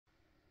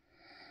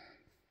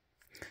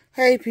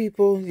Hey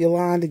people,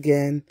 Yolanda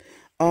again,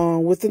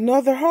 with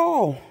another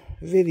haul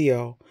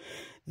video.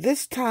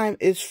 This time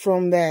it's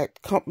from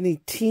that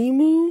company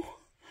Temu.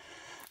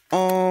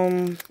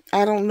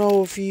 I don't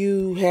know if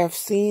you have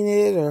seen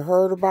it or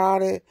heard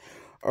about it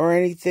or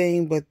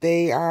anything, but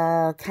they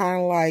are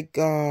kind of like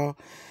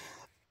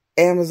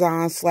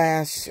Amazon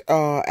slash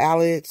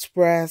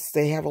AliExpress.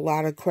 They have a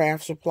lot of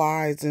craft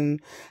supplies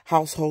and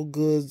household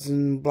goods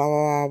and blah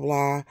blah blah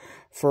blah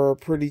for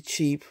pretty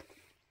cheap.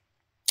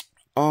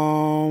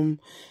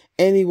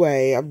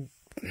 Anyway, I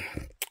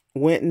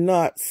went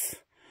nuts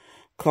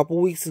a couple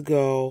weeks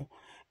ago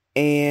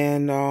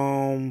and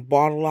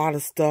bought a lot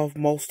of stuff.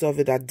 Most of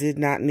it I did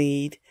not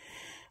need.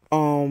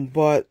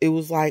 But it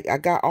was like I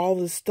got all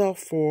this stuff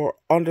for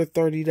under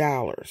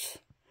 $30.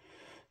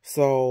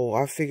 So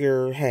I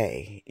figure,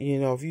 hey,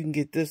 if you can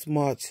get this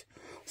much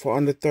for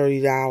under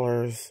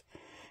 $30,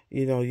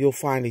 you'll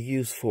find a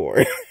use for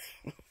it.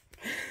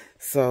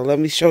 So let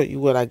me show you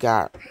what I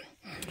got.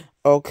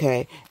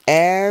 Okay,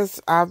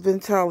 as I've been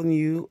telling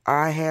you,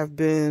 I have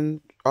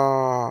been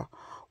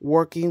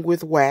working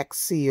with wax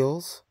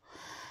seals,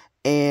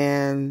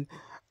 and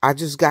I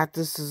just got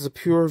this as a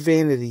pure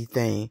vanity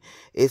thing.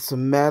 It's a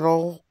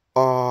metal,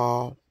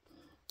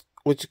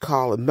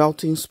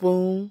 melting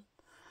spoon,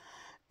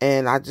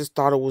 and I just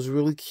thought it was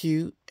really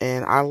cute,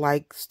 and I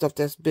like stuff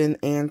that's been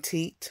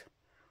antiqued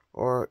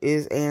or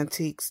is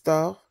antique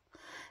stuff,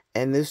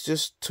 and this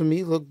just, to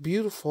me, looked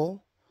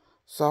beautiful,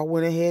 so I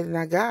went ahead and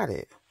I got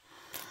it.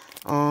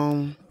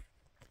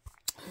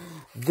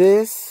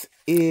 This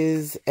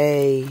is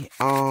a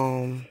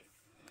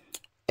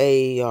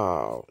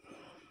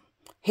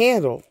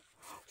handle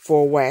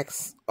for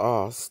wax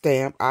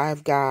stamp.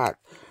 I've got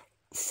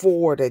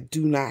 4 that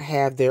do not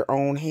have their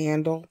own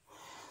handle,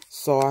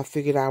 so I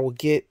figured I would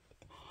get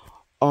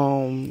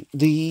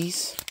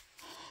these,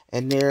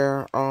 and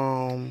they're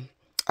I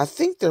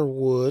think they're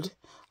wood.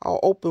 I'll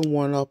open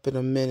one up in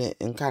a minute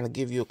and kind of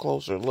give you a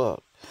closer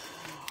look.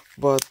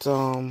 But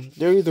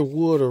they're either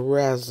wood or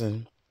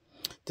resin.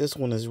 This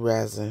one is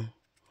resin.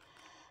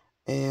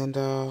 And,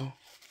 I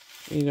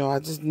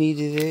just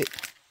needed it.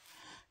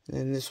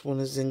 And this one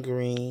is in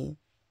green.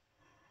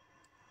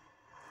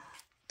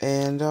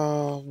 And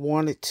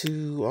wanted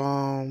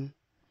to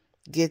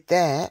get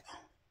that.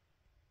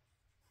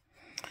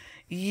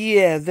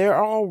 Yeah,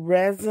 they're all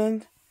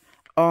resin.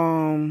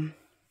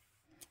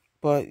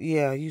 But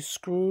yeah, you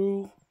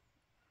screw.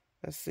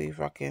 Let's see if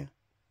I can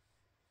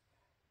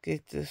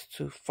get this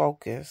to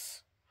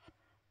focus.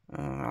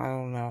 I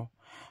don't know.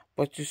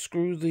 But you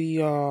screw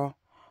the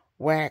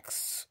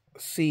wax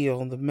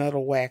seal, the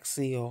metal wax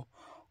seal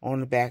on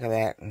the back of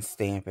that and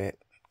stamp it.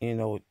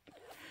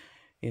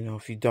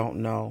 If you don't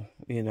know,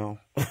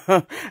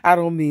 I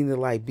don't mean to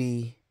like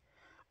be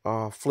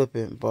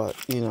flippant, but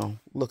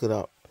look it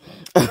up.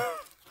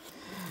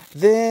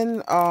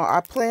 Then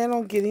I plan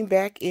on getting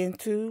back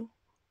into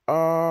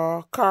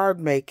card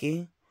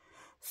making.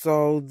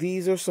 So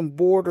these are some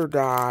border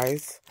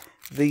dies.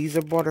 These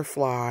are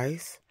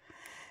butterflies.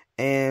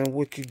 And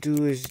what you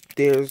do is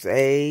there's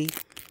a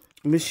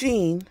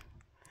machine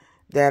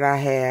that I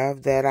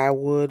have that I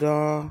would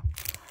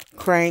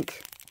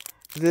crank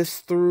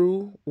this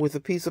through with a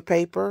piece of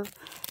paper.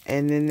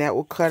 And then that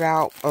will cut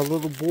out a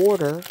little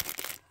border.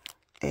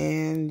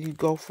 And you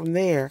go from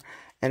there.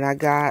 And I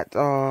got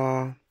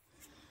 3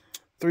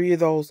 of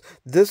those.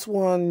 This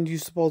one you're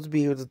supposed to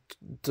be able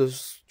to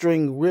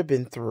string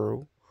ribbon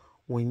through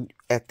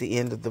at the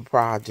end of the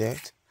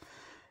project.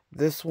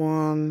 This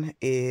one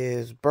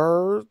is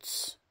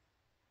birds.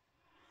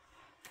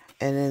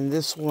 And then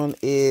this one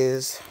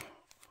is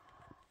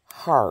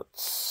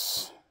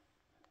hearts.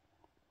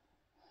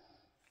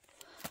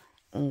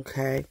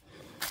 Okay.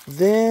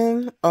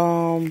 Then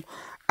I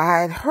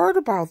had heard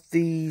about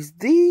these.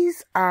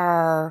 These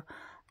are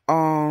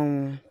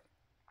I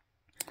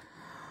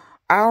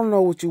don't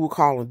know what you would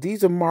call them.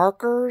 These are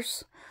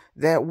markers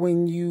that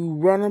when you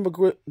run them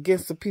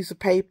against a piece of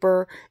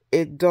paper,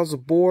 it does a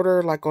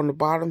border. Like on the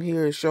bottom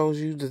here, it shows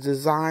you the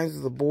designs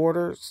of the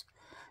borders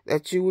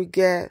that you would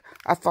get.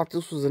 I thought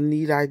this was a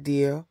neat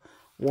idea.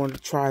 Wanted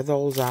to try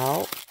those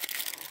out.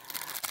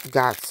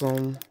 Got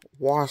some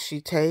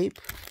washi tape,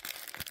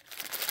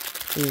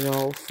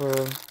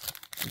 for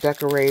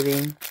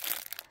decorating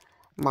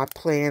my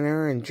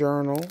planner and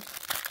journal.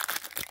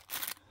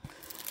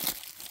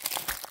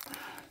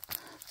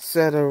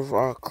 Set of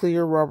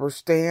clear rubber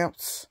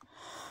stamps.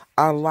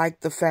 I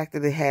like the fact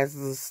that it has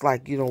this,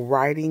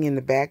 writing in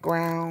the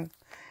background.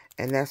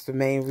 And that's the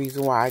main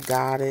reason why I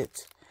got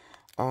it.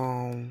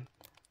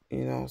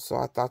 So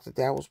I thought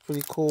that was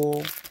pretty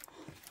cool.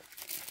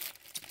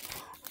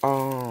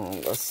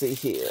 Let's see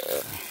here.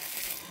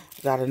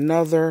 Got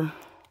another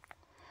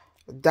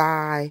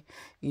die.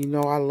 I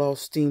love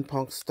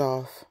steampunk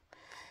stuff.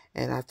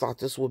 And I thought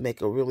this would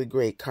make a really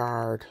great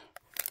card.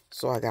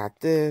 So I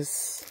got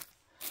this.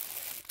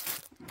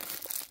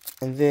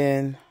 And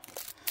then,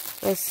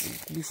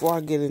 before I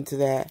get into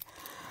that,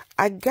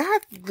 I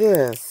got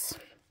this.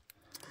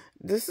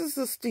 This is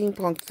a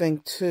steampunk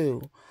thing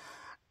too.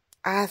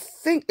 I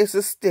think it's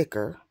a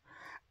sticker.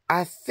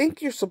 I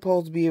think you're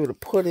supposed to be able to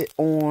put it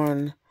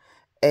on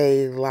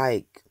a,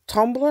 like,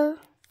 tumbler,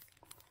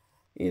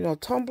 you know,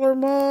 tumbler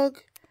mug,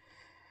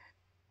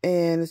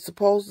 and it's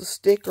supposed to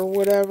stick or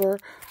whatever.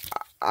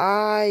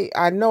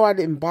 I know I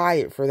didn't buy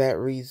it for that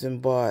reason,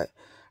 but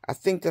I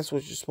think that's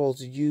what you're supposed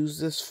to use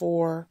this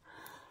for.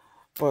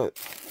 But,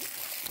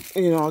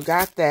 you know, I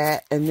got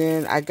that, and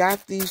then I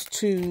got these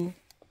two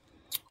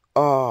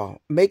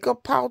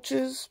makeup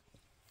pouches.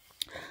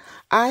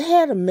 I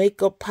had a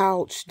makeup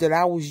pouch that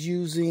I was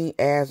using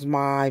as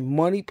my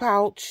money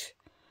pouch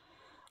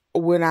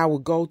when I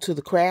would go to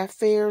the craft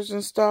fairs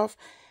and stuff,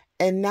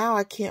 and now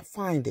I can't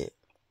find it.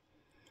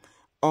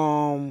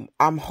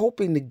 I'm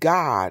hoping to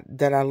God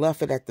that I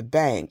left it at the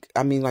bank.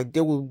 I mean, like,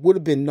 there would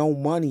have been no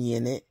money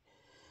in it,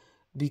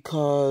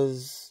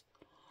 because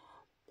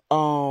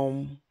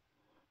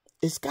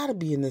it's got to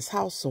be in this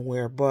house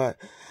somewhere. But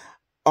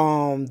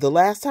the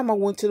last time I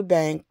went to the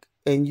bank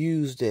and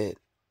used it,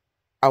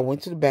 I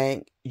went to the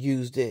bank,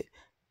 used it,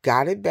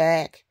 got it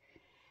back,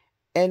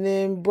 and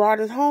then brought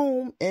it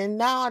home, and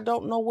now I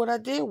don't know what I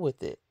did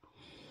with it.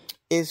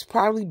 It's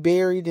probably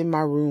buried in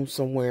my room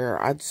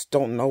somewhere. I just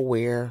don't know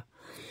where.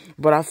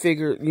 But I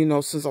figured, you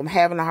know, since I'm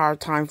having a hard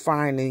time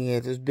finding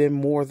it, it's been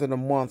more than a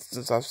month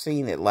since I've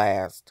seen it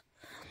last,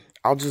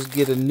 I'll just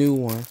get a new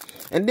one.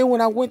 And then when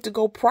I went to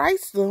go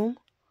price them,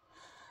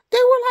 they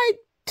were like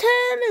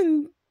 $10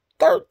 and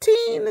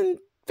 $13 and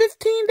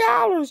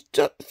 $15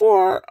 just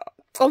for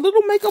a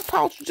little makeup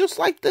pouch just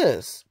like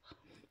this.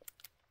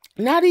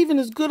 Not even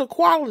as good a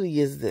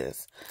quality as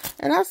this.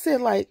 And I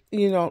said, like,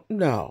 you know,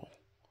 no.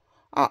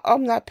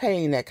 I'm not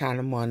paying that kind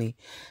of money.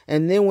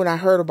 And then when I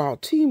heard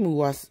about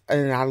Temu,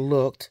 and I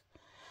looked,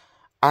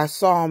 I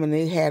saw them and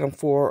they had them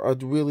for a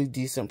really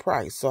decent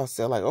price. So I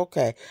said, like,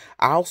 okay,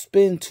 I'll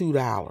spend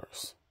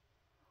 $2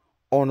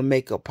 on a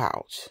makeup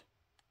pouch.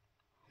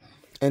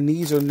 And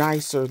these are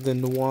nicer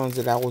than the ones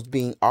that I was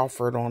being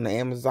offered on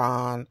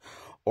Amazon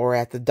or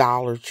at the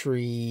Dollar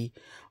Tree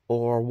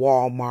or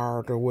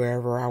Walmart or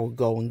wherever I would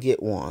go and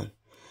get one.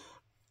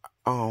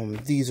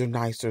 These are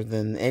nicer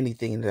than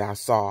anything that I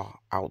saw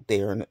out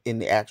there in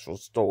the actual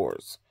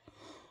stores.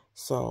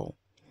 So,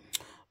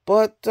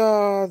 but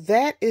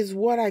that is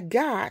what I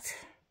got.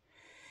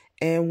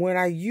 And when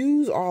I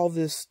use all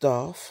this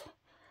stuff,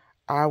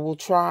 I will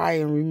try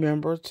and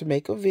remember to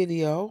make a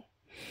video.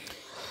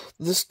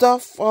 The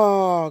stuff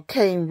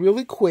came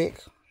really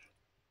quick.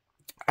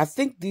 I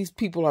think these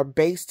people are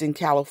based in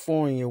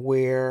California,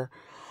 where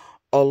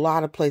a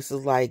lot of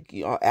places like,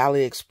 you know,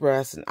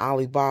 AliExpress and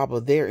Alibaba,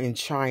 they're in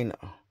China.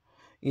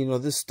 You know,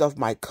 this stuff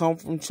might come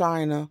from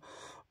China,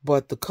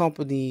 but the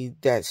company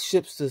that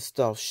ships this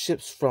stuff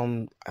ships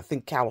from, I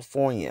think,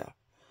 California.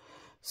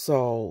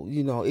 So,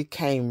 you know, it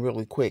came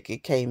really quick.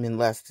 It came in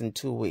less than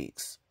 2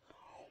 weeks.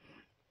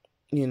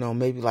 You know,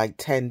 maybe like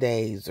 10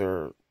 days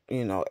or,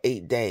 you know,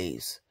 8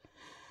 days.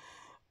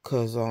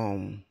 Because,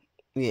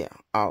 yeah,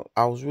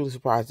 I was really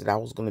surprised that I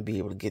was going to be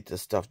able to get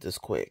this stuff this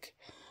quick.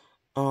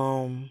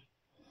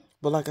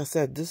 But like I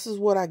said, this is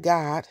what I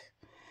got.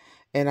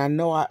 And I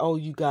know I owe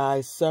you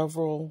guys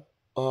several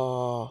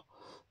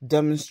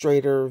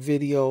demonstrator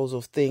videos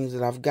of things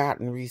that I've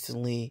gotten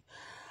recently.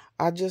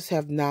 I just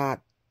have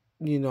not,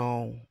 you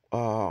know,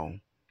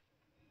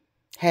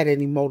 had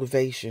any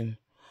motivation.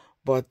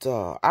 But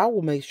I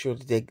will make sure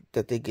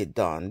that they get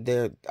done.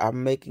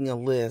 I'm making a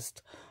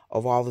list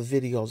of all the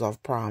videos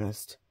I've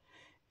promised.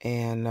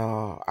 And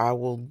I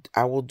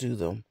will do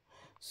them.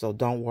 So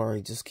don't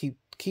worry. Just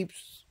keep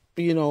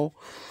you know,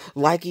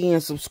 liking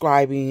and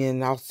subscribing,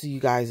 and I'll see you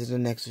guys in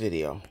the next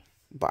video.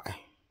 Bye.